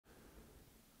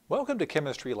Welcome to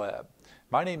Chemistry Lab.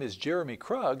 My name is Jeremy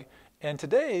Krug, and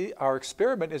today our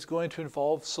experiment is going to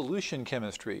involve solution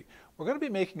chemistry. We're going to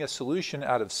be making a solution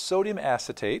out of sodium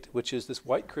acetate, which is this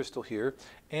white crystal here,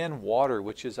 and water,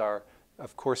 which is of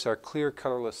course, our clear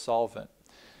colorless solvent.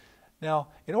 Now,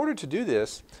 in order to do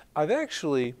this, I've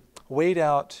actually weighed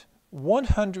out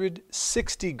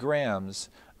 160 grams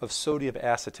of sodium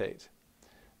acetate.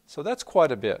 So that's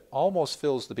quite a bit, almost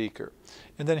fills the beaker.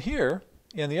 And then here,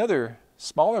 in the other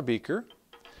smaller beaker,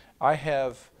 I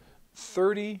have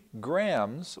 30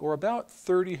 grams, or about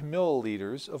 30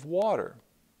 milliliters of water.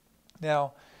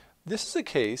 Now, this is a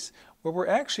case where we're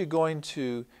actually going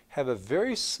to have a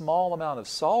very small amount of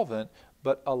solvent,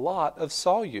 but a lot of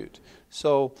solute.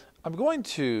 So I'm going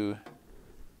to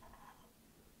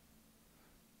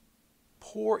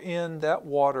pour in that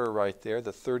water right there,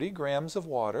 the 30 grams of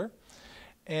water,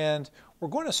 and we're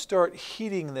going to start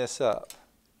heating this up.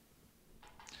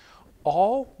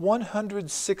 All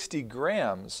 160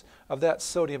 grams of that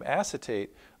sodium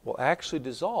acetate will actually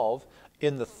dissolve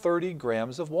in the 30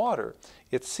 grams of water.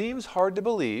 It seems hard to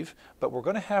believe, but we're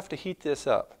going to have to heat this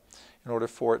up in order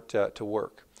for it to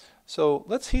work. So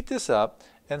let's heat this up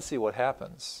and see what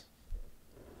happens.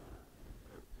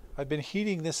 I've been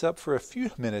heating this up for a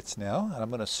few minutes now, and I'm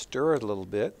going to stir it a little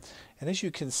bit. And as you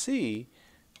can see,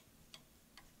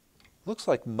 it looks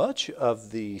like much of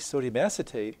the sodium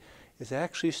acetate is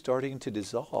actually starting to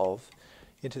dissolve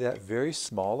into that very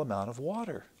small amount of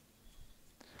water.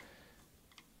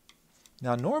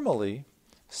 Now normally,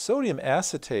 sodium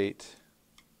acetate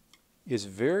is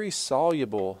very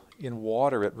soluble in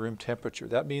water at room temperature.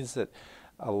 That means that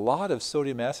a lot of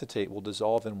sodium acetate will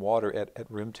dissolve in water at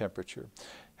room temperature.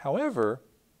 However,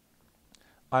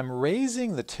 I'm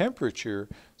raising the temperature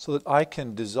so that I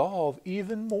can dissolve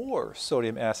even more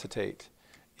sodium acetate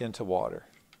into water.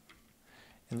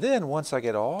 And then once I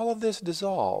get all of this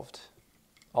dissolved,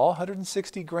 all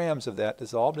 160 grams of that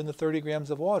dissolved in the 30 grams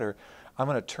of water, I'm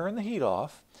going to turn the heat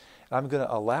off, and I'm going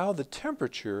to allow the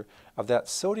temperature of that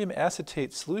sodium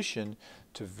acetate solution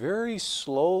to very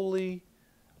slowly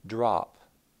drop.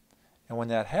 And when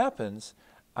that happens,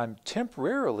 I'm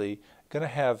temporarily going to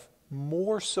have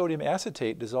more sodium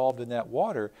acetate dissolved in that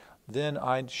water than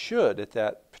I should at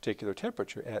that particular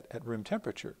temperature, at room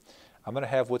temperature. I'm going to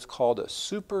have what's called a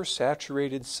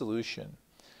supersaturated solution.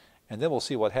 And then we'll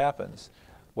see what happens,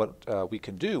 what we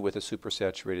can do with a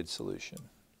supersaturated solution.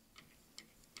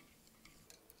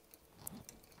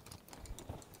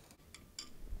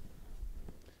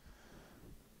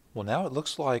 Well, now it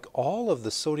looks like all of the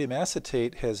sodium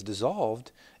acetate has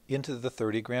dissolved into the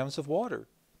 30 grams of water.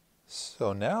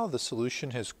 So now the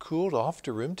solution has cooled off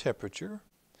to room temperature.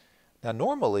 Now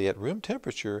normally at room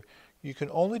temperature, you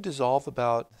can only dissolve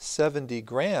about 70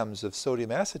 grams of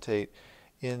sodium acetate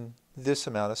in this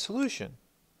amount of solution.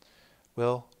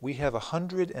 Well, we have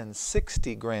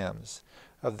 160 grams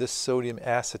of this sodium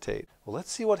acetate. Well,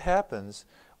 let's see what happens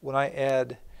when I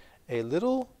add a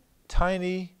little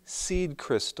tiny seed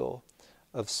crystal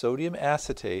of sodium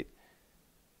acetate,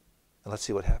 and let's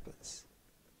see what happens.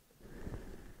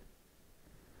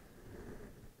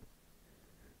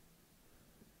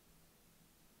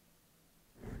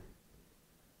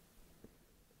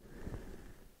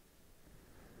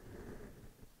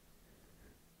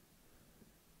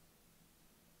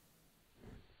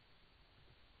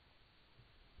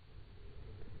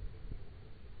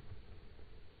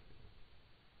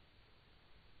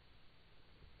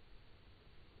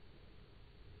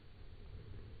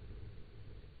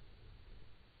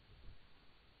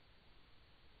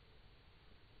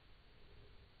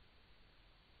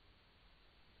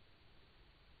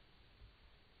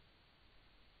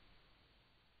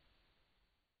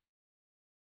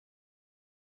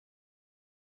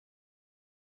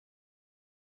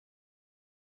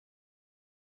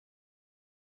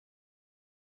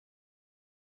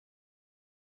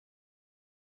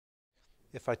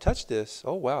 If I touch this,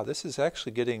 oh wow, this is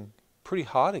actually getting pretty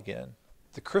hot again.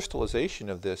 The crystallization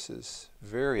of this is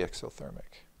very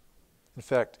exothermic. In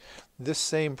fact, this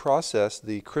same process,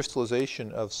 the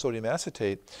crystallization of sodium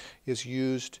acetate, is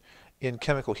used in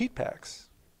chemical heat packs.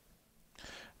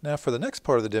 Now for the next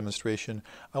part of the demonstration,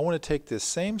 I want to take this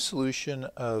same solution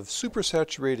of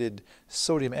supersaturated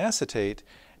sodium acetate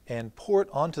and pour it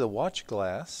onto the watch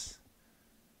glass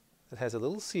that has a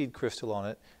little seed crystal on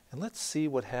it, and let's see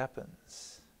what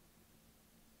happens.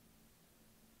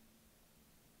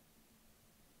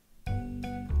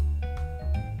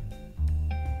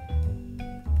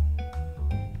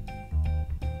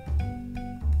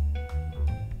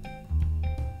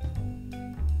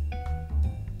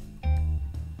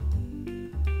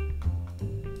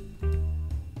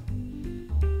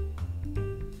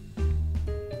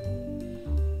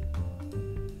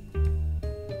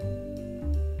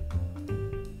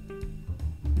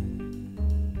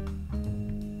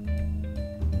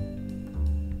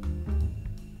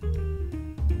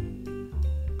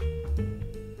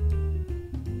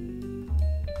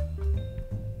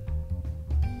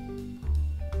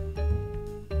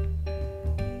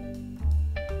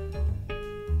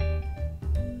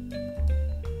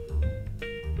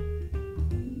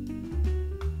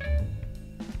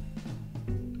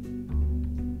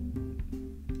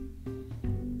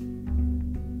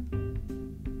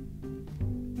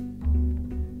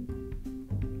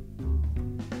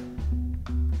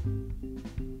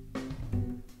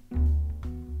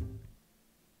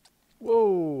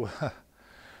 So,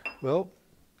 well,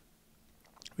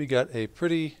 we got a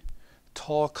pretty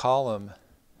tall column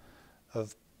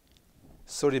of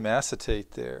sodium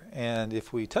acetate there. And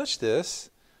if we touch this,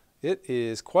 it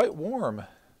is quite warm.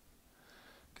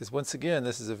 Because once again,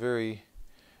 this is a very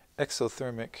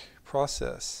exothermic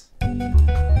process.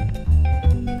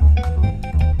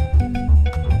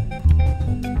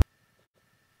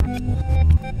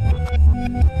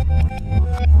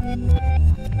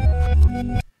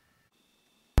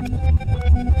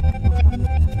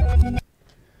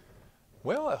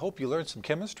 Well, I hope you learned some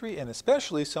chemistry and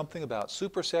especially something about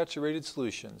supersaturated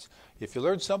solutions. If you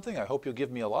learned something, I hope you'll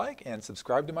give me a like and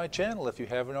subscribe to my channel if you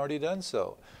haven't already done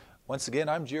so. Once again,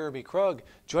 I'm Jeremy Krug.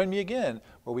 Join me again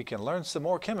where we can learn some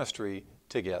more chemistry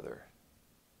together.